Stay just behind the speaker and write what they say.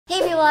Hey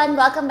everyone,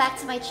 welcome back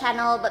to my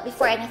channel. But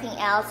before anything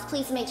else,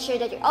 please make sure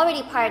that you're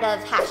already part of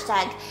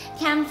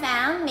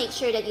 #CamFam. Make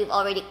sure that you've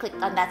already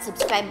clicked on that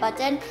subscribe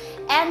button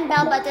and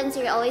bell button so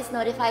you're always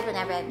notified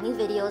whenever I have new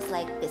videos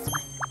like this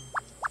one.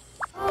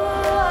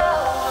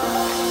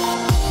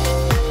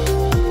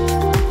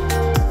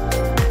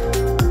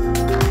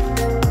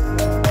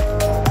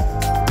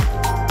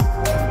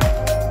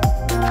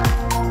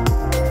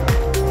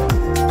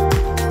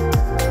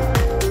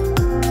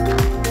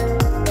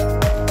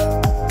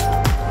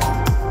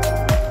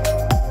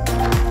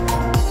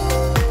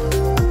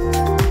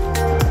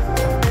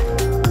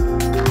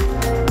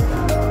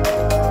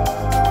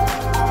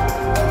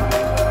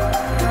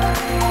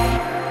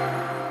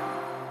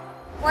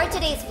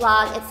 Today's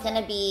vlog, it's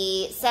gonna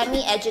be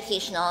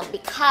semi-educational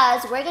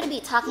because we're gonna be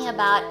talking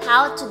about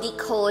how to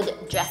decode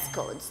dress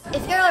codes.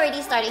 If you're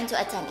already starting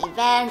to attend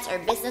events or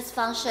business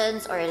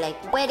functions or like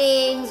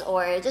weddings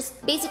or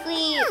just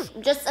basically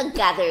just a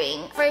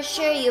gathering, for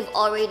sure you've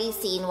already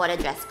seen what a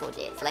dress code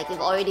is. Like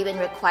you've already been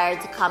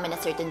required to come in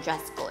a certain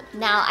dress code.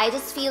 Now, I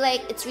just feel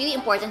like it's really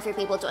important for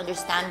people to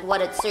understand what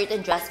a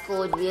certain dress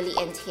code really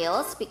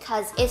entails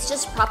because it's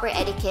just proper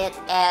etiquette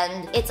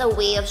and it's a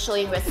way of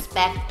showing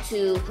respect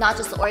to not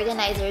just the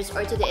organizers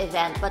or to the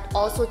event, but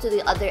also to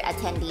the other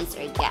attendees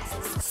or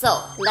guests. So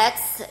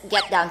let's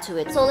get down to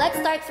it. So let's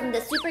start from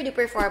the super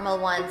duper formal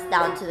ones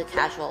down to the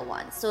casual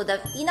ones. So the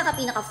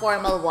pinaka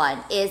formal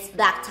one is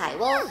black tie.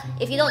 Well,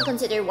 if you don't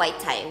consider white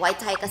tie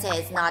kasi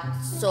is not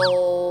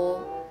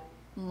so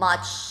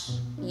much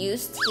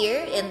used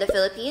here in the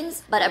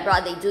Philippines, but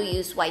abroad they do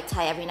use white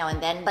tie every now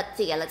and then. But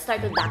yeah, let's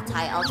start with black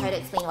tie. I'll try to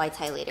explain white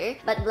tie later.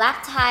 But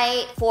black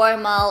tie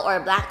formal or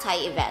black tie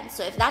event.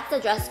 So if that's the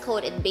dress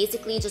code, it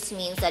basically just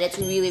means that it's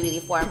really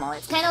formal.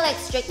 It's kind of like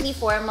strictly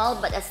formal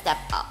but a step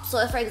up. So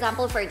if, for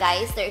example, for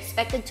guys, they're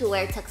expected to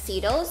wear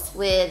tuxedos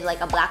with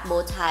like a black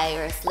bow tie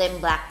or a slim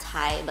black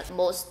tie, but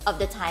most of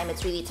the time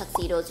it's really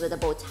tuxedos with a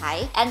bow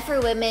tie. And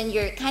for women,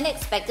 you're kind of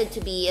expected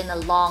to be in a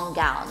long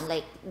gown.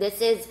 Like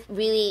this is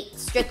really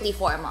strictly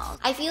formal.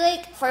 I feel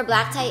like for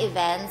black tie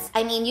events,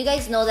 I mean, you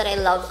guys know that I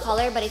love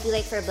color, but I feel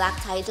like for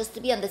black tie, just to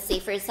be on the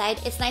safer side,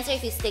 it's nicer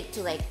if you stick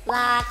to like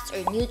blacks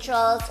or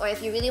neutrals, or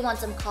if you really want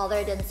some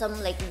color, then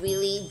some like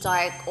really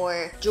dark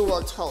or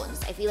jewel tones.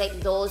 I feel like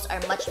those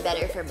are much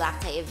better for black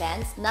tie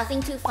events.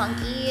 Nothing too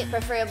funky,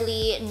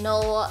 preferably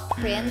no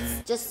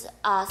prints, just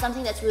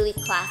something that's really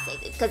classic.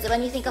 Because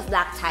when you think of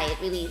black tie, it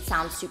really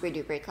sounds super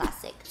duper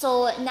classic.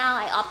 So now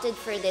I opted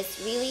for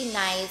this really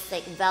nice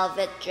like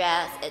velvet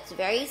dress. It's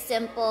very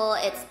simple.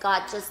 It's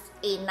got just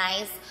a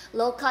nice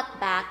low-cut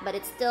back, but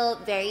it's still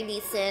very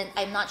decent.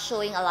 I'm not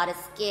showing a lot of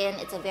skin.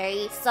 It's a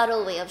very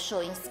subtle way of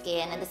showing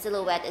skin, and the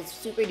silhouette is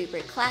super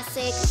duper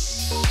classic.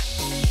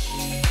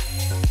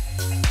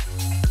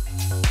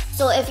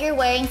 So if you're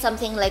wearing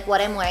something like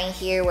what I'm wearing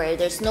here, where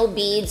there's no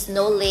beads,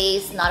 no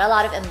lace, not a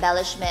lot of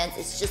embellishments,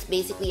 it's just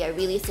basically a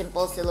really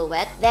simple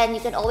silhouette, then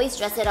you can always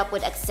dress it up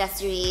with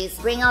accessories,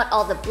 bring out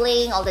all the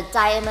bling, all the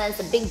diamonds,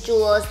 the big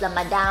jewels, the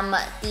Madame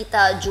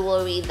Tita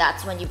jewelry.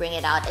 That's when you bring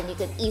it out, and you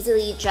can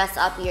easily dress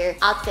up your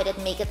outfit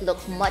and make it look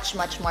much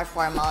more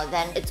formal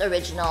than its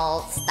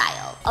original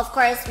style. Of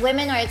course,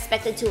 women are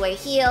expected to wear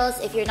heels.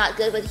 If you're not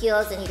good with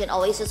heels, then you can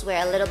always just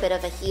wear a little bit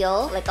of a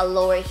heel, like a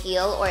lower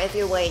heel, or if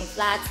you're wearing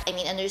flats, I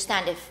mean, understand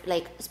if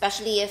like,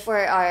 especially if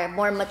for our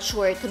more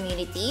mature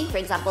community, for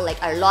example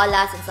like our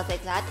lolas and stuff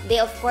like that, they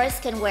of course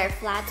can wear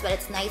flats, but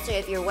it's nicer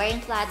if you're wearing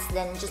flats,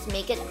 then just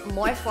make it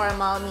more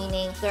formal,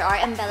 meaning there are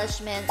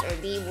embellishments or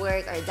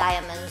beadwork or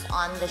diamonds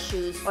on the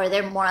shoes, or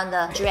they're more on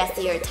the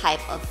dressier type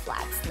of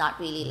flats, not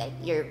really like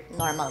your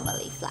normal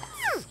Malay flats.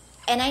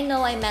 And I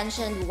know I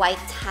mentioned white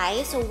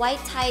tie. So white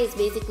tie is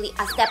basically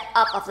a step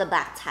up of the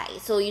black tie.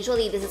 So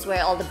usually this is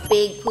where all the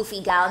big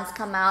poofy gowns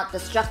come out, the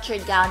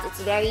structured gowns. It's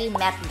very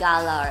Met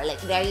Gala or like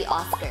very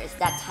Oscars,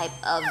 that type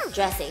of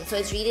dressing. So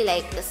it's really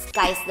like the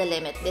sky's the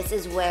limit. This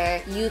is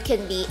where you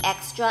can be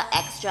extra.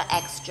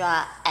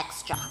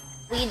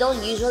 We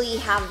don't usually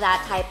have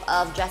that type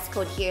of dress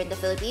code here in the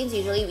Philippines.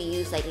 Usually we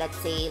use like, let's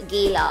say,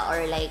 gala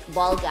or like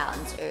ball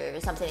gowns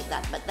or something like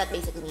that. But that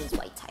basically means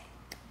white tie.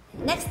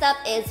 Next up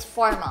is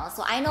formal.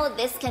 So I know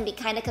this can be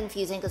kind of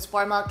confusing because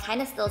formal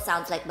kind of still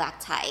sounds like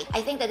black tie.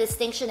 I think the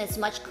distinction is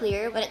much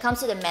clearer when it comes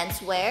to the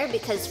menswear,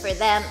 because for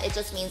them, it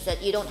just means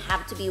that you don't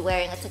have to be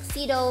wearing a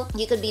tuxedo.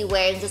 You could be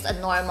wearing just a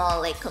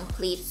normal, like,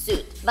 complete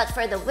suit. But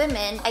for the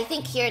women, I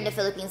think here in the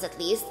Philippines at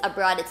least,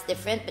 abroad it's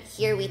different, but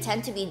here we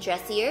tend to be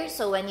dressier.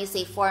 So when you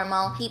say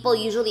formal, people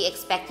usually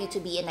expect you to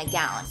be in a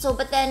gown. So,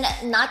 but then,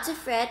 not to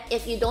fret,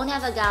 if you don't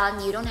have a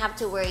gown, you don't have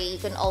to worry. You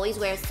can always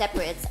wear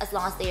separates as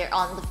long as they are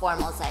on the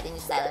formal side and you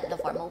style it in the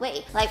formal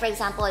way. Like for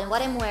example, in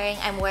what I'm wearing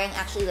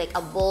actually like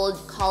a bold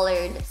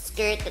collared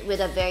skirt with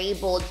a very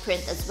bold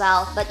print as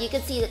well. But you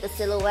can see that the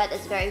silhouette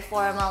is very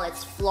formal.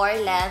 It's floor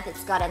length.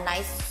 It's got a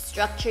nice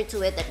structure to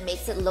it that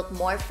makes it look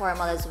more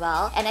formal as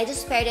well. And I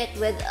just paired it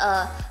with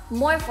a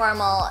more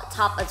formal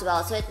top as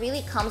well. So it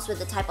really comes with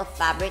the type of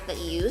fabric that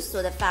you use.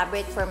 So the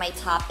fabric for my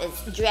top is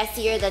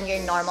dressier than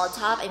your normal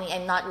top. I mean,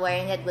 I'm not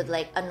wearing it with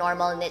like a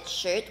normal knit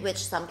shirt, which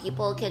some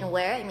people can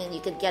wear. I mean, you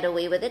could get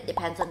away with it,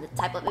 depends on the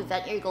type of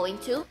event you're going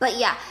to. But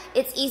yeah,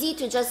 it's easy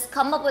to just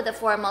come up with a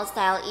formal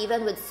style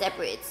even with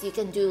separates. You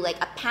can do like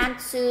a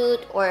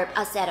pantsuit or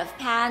a set of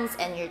pants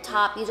and your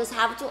top. You just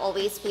have to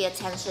always pay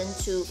attention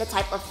to the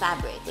type of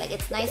fabric. Like,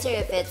 it's nicer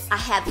if it's a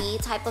heavy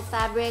type of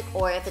fabric,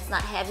 or if it's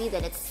not heavy,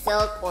 then it's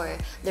silk or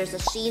there's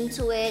a sheen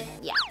to it.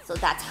 Yeah, so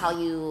that's how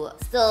you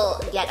still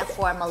get a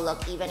formal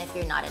look even if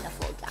you're not in a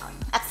full gown.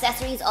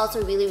 Accessories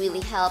also really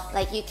help.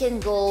 Like, you can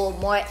go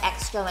more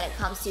extra when it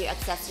comes to your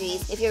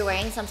accessories. If you're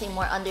wearing something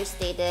more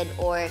understated,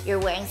 or you're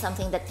wearing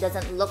something that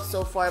doesn't look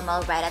so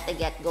formal right at the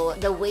get-go,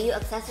 the way you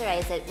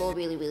accessorize it will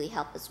really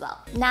help as well.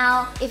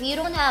 Now, if you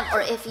don't have,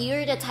 or if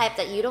you're the type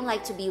that you don't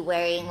like to be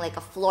wearing like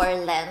a floor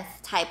length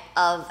type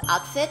of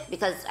outfit,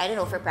 because I don't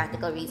know, for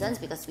practical reasons,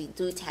 because we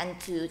do tend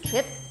to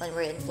trip when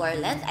we're in floor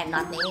length. I'm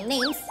not naming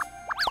names.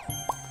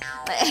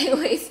 But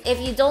anyways, if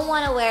you don't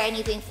want to wear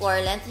anything floor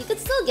length, you could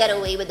still get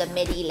away with a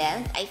midi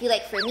length. I feel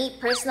like for me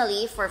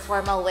personally, for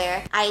formal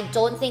wear, I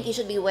don't think you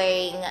should be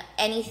wearing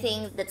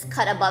anything that's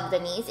cut above the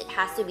knees. It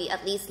has to be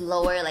at least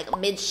lower, like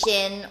mid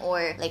shin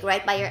or like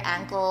right by your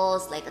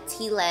ankles, like a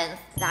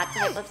T-length. That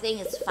type of thing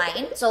is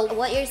fine. So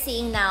what you're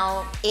seeing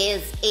now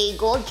is a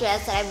gold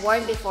dress that I've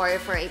worn before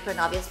for a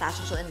Pronovios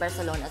fashion show in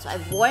Barcelona. So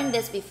I've worn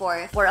this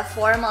before for a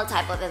formal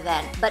type of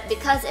event. But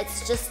because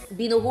it's just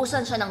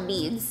binuhusan siya ng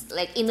beads,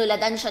 like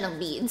inuladan siya ng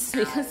beads,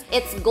 because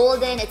it's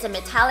golden, it's a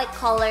metallic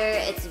color,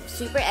 it's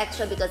super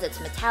extra because it's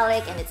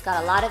metallic and it's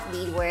got a lot of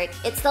beadwork.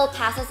 It still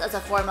passes as a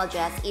formal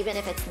dress even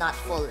if it's not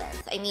full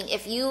length. I mean,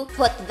 if you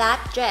put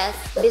that dress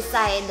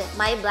beside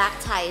my black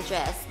tie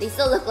dress, they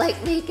still look like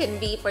they can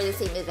be for the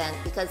same event,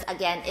 because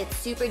again, it's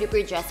super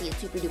duper dressy and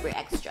super duper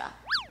extra.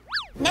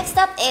 Next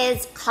up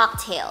is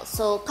cocktail.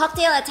 So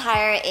cocktail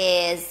attire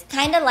is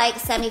kind of like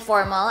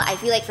semi-formal. I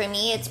feel like for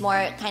me, it's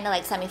more kind of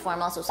like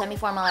semi-formal. So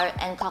semi-formal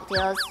and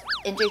cocktails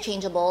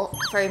interchangeable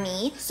for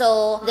me.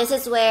 So this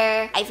is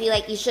where I feel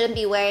like you shouldn't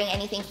be wearing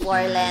anything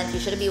floor length. You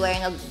shouldn't be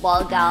wearing a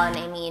ball gown.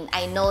 I mean,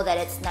 I know that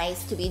it's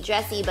nice to be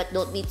dressy, but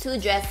don't be too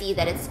dressy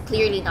that it's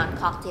clearly not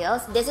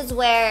cocktails. This is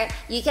where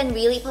you can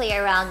really play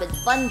around with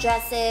fun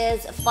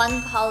dresses,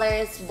 fun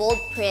colors, bold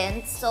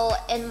prints. So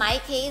in my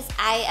case,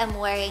 I am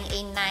wearing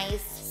a nice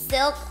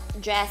silk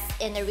dress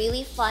in a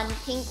really fun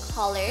pink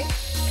color.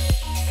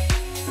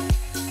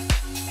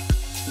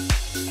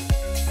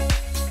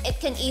 It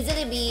can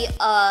easily be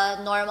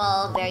a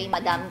normal, very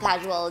madame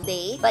casual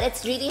day, but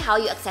it's really how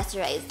you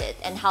accessorize it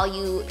and how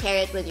you pair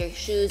it with your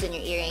shoes and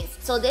your earrings.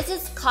 So this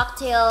is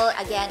cocktail.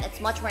 Again, it's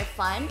much more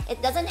fun.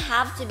 It doesn't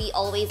have to be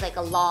always like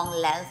a long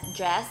length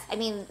dress. I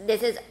mean,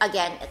 this is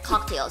again a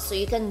cocktail, so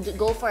you can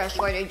go for a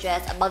shorter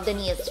dress. Above the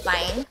knee is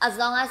fine, as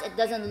long as it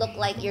doesn't look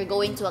like you're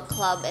going to a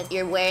club and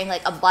you're wearing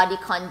like a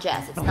bodycon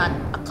dress. It's not,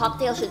 a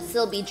cocktail should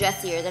still be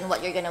dressier than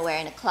what you're gonna wear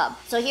in a club.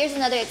 So here's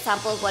another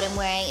example of what I'm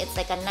wearing. It's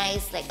like a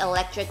nice like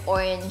electric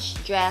orange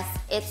dress.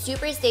 It's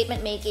super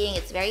statement making.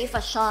 It's very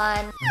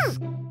fashion.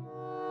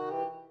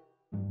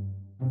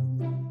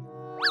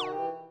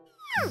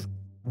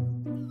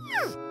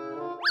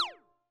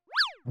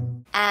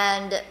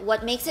 And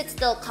what makes it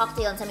still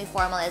cocktail and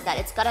semi-formal is that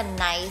it's got a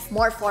nice,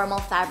 more formal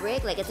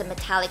fabric, like it's a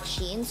metallic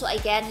sheen. So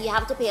again, you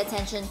have to pay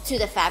attention to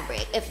the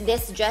fabric. If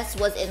this dress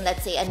was in,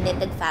 let's say, a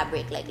knitted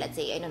fabric, like let's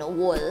say, I don't know,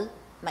 wool,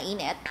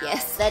 mainit,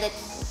 yes, then it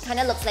kind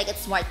of looks like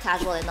it's smart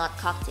casual and not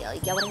cocktail.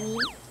 You get what I mean?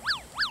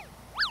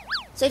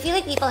 So I feel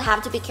like people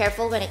have to be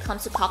careful when it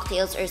comes to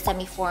cocktails or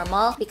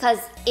semi-formal, because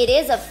it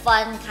is a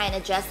fun kind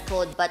of dress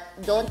code, but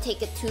don't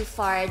take it too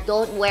far.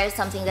 Don't wear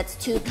something that's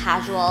too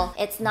casual.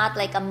 It's not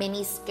like a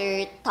mini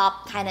skirt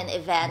top kind of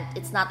event.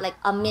 It's not like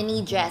a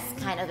mini dress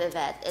kind of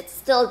event. It's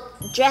still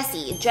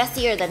dressy,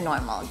 dressier than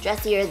normal,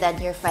 dressier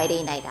than your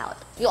Friday night out.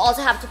 You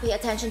also have to pay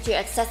attention to your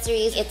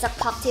accessories. It's a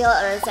cocktail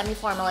or a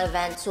semi-formal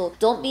event, so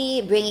don't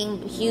be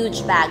bringing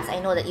huge bags. I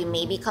know that you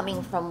may be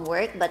coming from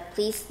work, but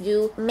please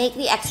do make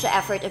the extra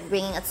effort of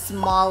bringing a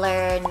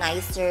smaller,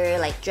 nicer,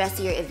 like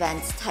dressier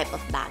events type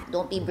of bag.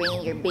 Don't be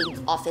bringing your big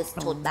office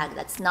tote bag.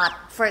 That's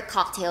not for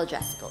cocktail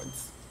dress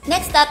codes.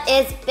 Next up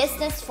is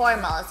business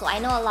formal. So I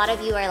know a lot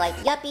of you are like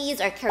yuppies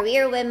or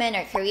career women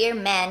or career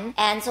men.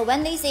 And so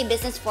when they say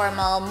business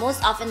formal,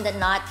 most often than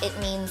not, it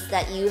means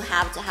that you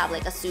have to have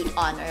like a suit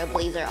on or a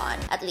blazer on,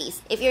 at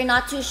least. If you're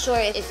not too sure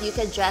if you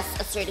could dress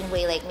a certain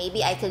way, like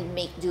maybe I could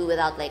make do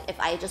without, like if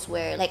I just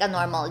wear like a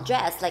normal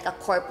dress, like a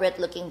corporate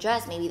looking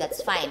dress, maybe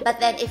that's fine.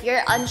 But then if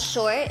you're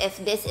unsure if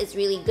this is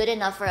really good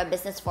enough for a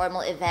business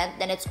formal event,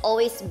 then it's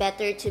always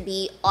better to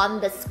be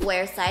on the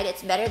square side.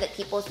 It's better that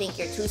people think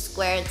you're too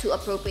square and too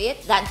appropriate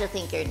appropriate than to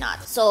think you're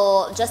not.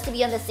 So just to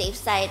be on the safe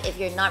side, if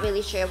you're not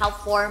really sure how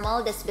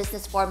formal this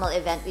business formal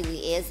event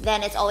really is,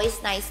 then it's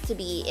always nice to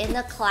be in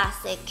a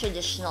classic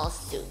traditional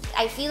suit.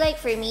 I feel like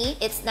for me,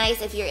 it's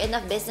nice if you're in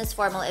a business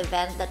formal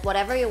event that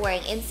whatever you're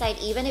wearing inside,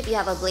 even if you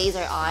have a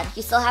blazer on,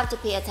 you still have to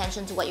pay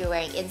attention to what you're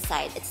wearing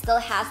inside. It still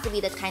has to be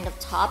the kind of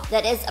top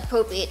that is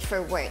appropriate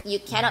for work. You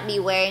cannot be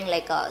wearing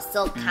like a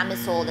silk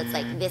camisole that's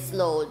like this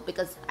low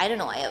because, I don't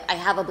know, I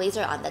have a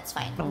blazer on, that's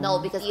fine. No,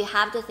 because you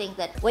have to think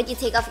that when you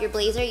take off your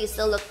blazer, you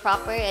still look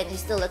proper and you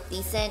still look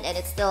decent and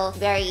it's still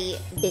very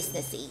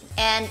businessy.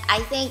 And I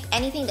think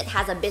anything that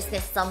has a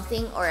business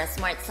something or a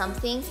smart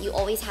something, you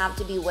always have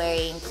to be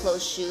wearing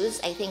closed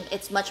shoes. I think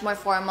it's much more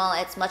formal,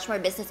 it's much more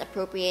business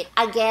appropriate.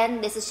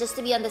 Again, this is just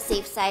to be on the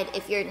safe side.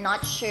 If you're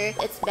not sure,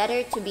 it's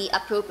better to be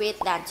appropriate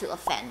than to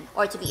offend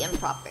or to be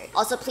improper.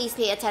 Also, please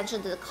pay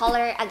attention to the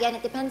color. Again,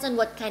 it depends on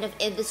what kind of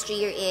industry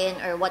you're in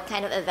or what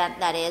kind of event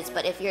that is.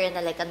 But if you're in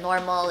a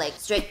normal,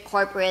 strict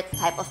corporate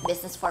type of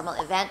business formal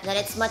event, then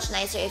it's much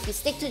nicer if you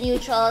stick to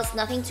neutrals,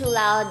 nothing too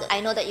loud.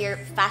 I know that you're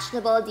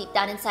fashionable deep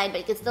down inside, but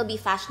you can still be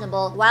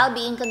fashionable while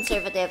being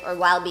conservative or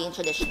while being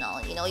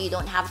traditional. You know, you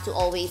don't have to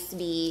always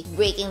be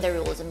breaking the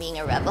rules and being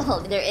a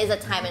rebel. There is a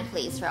time and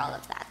place for all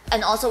of that.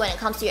 And also when it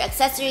comes to your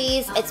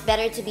accessories, it's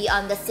better to be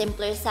on the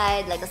simpler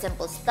side, like a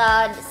simple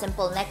stud,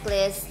 simple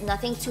necklace,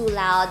 nothing too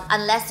loud.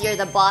 Unless you're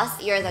the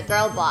boss, you're the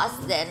girl boss,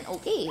 then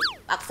okay,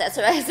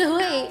 accessorize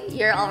away.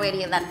 You're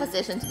already in that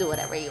position to do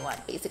whatever you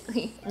want,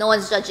 basically. No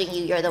one's judging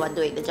you, you're the one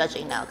doing the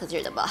judging now because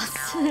you're the boss.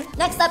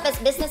 Next up is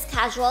business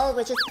casual,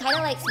 which is kind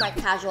of like smart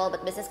casual,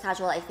 but business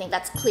casual, I think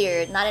that's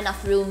clear, not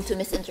enough room to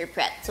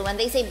misinterpret. So when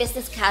they say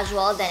business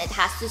casual, then it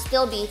has to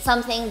still be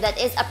something that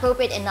is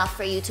appropriate enough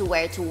for you to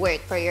wear to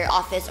work for your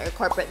office or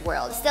corporate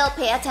world. Still,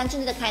 pay attention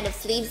to the kind of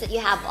sleeves that you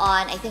have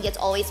on. I think it's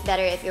always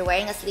better if you're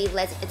wearing a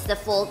sleeveless, it's the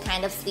full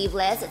kind of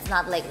sleeveless. It's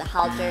not like the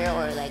halter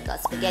or like a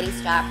spaghetti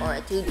strap or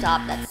a tube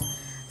top. That's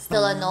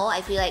still a no.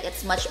 I feel like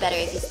it's much better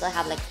if you still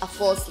have a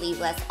full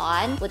sleeveless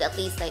on with at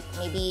least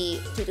maybe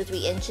 2 to 3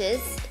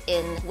 inches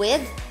in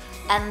width.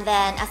 And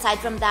then aside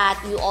from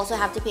that, you also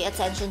have to pay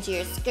attention to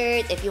your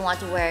skirt. If you want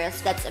to wear a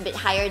skirt that's a bit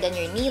higher than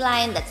your knee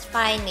line, that's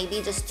fine.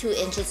 Maybe just 2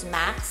 inches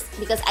max.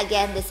 Because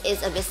again, this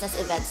is a business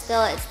event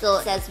still. It still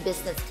says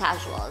business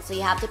casual. So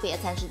you have to pay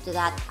attention to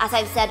that. As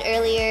I've said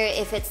earlier,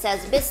 if it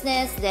says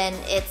business, then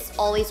it's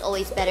always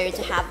better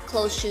to have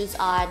closed shoes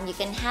on. You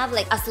can have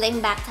a sling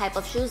back type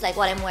of shoes like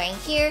what I'm wearing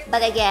here.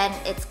 But again,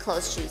 it's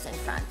closed shoes in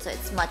front. So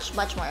it's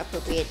much more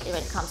appropriate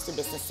when it comes to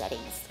business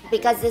settings.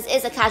 Because this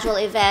is a casual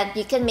event,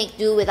 you can make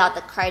do without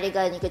the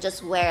cardigan. You could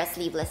just wear a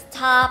sleeveless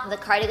top. The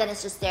cardigan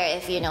is just there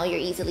if you're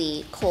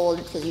easily cold,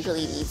 because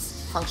usually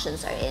these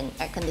functions are in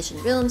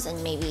air-conditioned rooms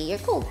and maybe you're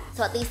cold.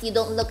 So at least you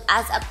don't look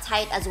as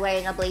uptight as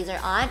wearing a blazer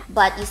on,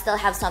 but you still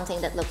have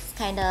something that looks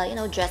kind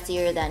of,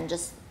 dressier than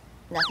just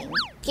nothing.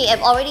 Okay,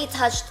 I've already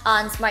touched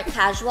on smart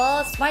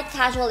casual. Smart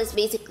casual is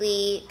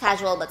basically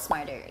casual but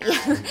smarter.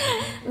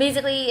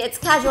 Basically, it's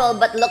casual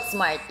but looks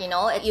smart,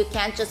 You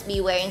can't just be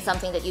wearing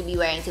something that you'd be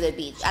wearing to the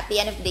beach. At the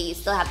end of the day, you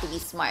still have to be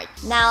smart.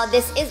 Now,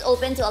 this is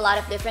open to a lot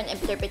of different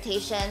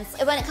interpretations.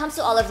 When it comes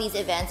to all of these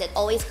events, it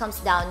always comes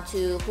down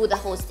to who the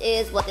host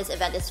is, what this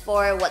event is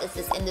for, what is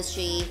this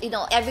industry.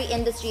 Every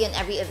industry and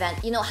every event,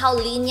 how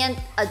lenient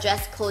a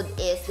dress code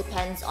is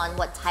depends on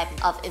what type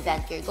of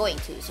event you're going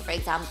to. So for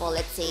example,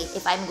 let's say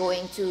if I'm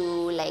going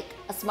to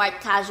a smart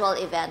casual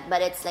event,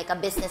 but it's a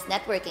business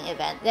networking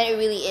event, then it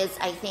really is,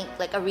 I think,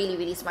 a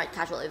really smart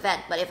casual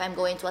event. But if I'm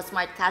going to a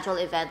smart casual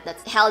event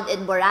that's held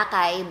in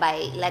Boracay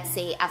by, let's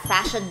say, a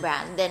fashion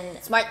brand, then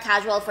smart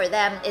casual for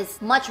them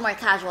is much more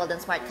casual than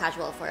smart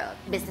casual for a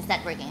business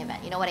networking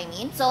event. You know what I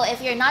mean? So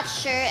if you're not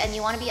sure and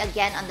you want to be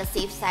again on the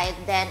safe side,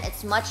 then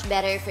it's much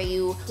better for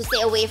you to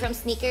stay away from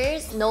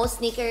sneakers. No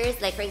sneakers.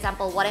 Like for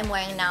example, what I'm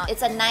wearing now,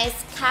 it's a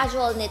nice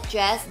casual knit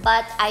dress,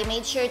 but I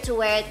made sure to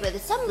wear it with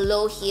some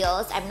low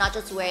heels. I'm not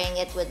just wearing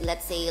it with,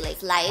 let's say,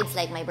 slides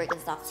like my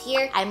Birkenstocks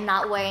here. I'm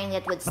not wearing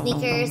it with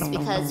sneakers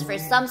because for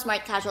some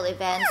smart casual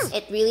events,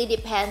 it really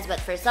depends, but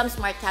for some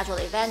smart casual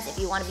events, if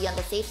you want to be on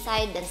the safe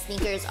side, then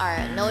sneakers are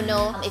a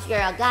no-no. If you're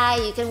a guy,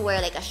 you can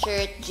wear a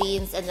shirt,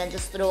 jeans, and then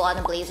just throw on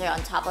a blazer on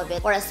top of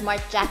it, or a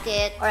smart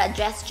jacket or a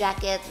dress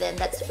jacket, then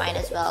that's fine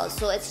as well.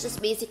 So it's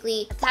just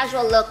basically a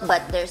casual look,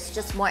 but there's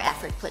just more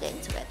effort put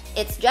into it.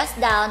 It's dressed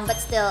down, but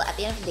still, at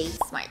the end of the day,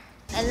 smart.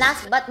 And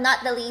last but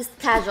not the least,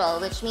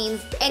 casual, which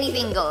means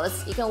anything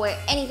goes. You can wear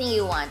anything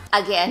you want.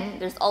 Again,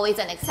 there's always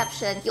an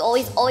exception. You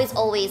always,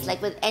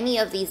 with any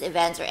of these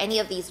events or any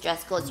of these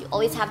dress codes, you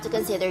always have to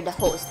consider the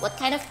host. What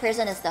kind of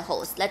person is the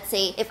host? Let's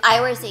say, if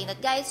I were saying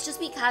that, guys, just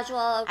be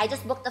casual. I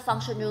just booked the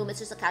function room. It's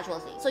just a casual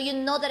thing. So you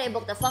know that I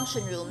booked the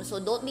function room, so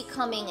don't be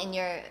coming in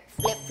your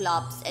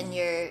flip-flops and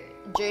your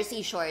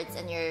jersey shorts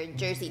and your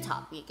jersey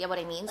top. You get what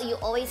I mean? So you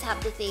always have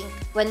to think,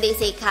 when they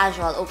say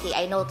casual, okay,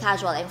 I know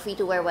casual, I'm free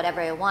to wear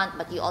whatever I want,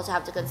 but you also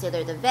have to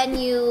consider the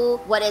venue.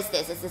 What is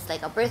this? Is this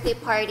like a birthday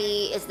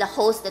party? Is the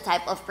host the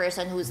type of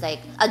person who's like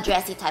a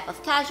dressy type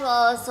of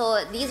casual?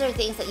 So these are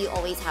things that you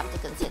always have to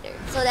consider.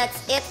 So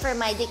that's it for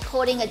my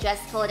decoding a dress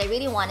code. I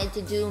really wanted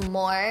to do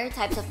more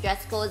types of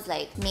dress codes,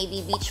 like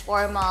maybe beach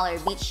formal or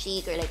beach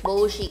chic or like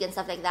boho chic and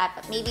stuff like that,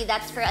 but maybe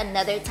that's for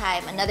another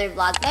time, another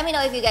vlog. Let me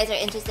know if you guys are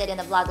interested in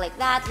a vlog like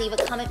that. Leave a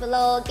comment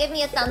below. Give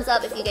me a thumbs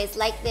up if you guys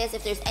like this.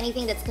 If there's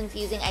anything that's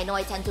confusing, I know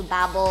I tend to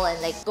babble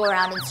and like go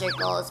around in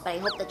circles, but I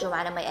hope that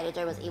Joanna, my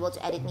editor, was able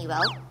to edit me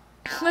well.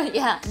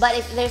 Yeah, but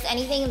if there's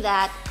anything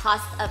that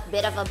caused a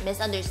bit of a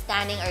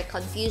misunderstanding or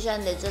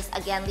confusion, then just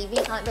again leave me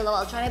a comment below.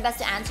 I'll try my best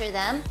to answer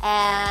them.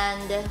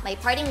 And my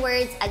parting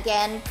words,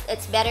 again,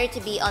 it's better to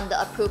be on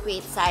the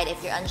appropriate side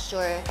if you're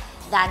unsure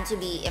than to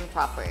be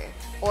improper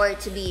or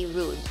to be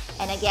rude.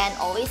 And again,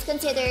 always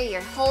consider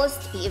your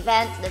host, the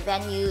event, the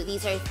venue.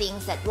 These are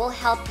things that will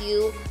help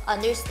you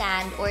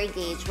understand or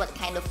gauge what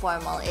kind of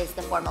formal is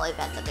the formal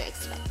event that they're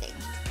expecting.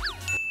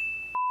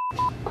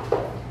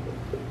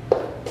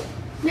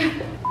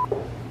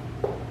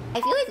 I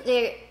feel like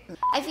they're...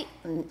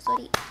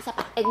 sorry, isa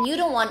pa. And you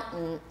don't want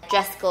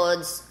dress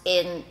codes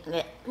in...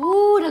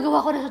 Ooh,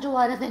 nagawa ko na sa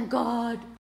Joanna, thank God!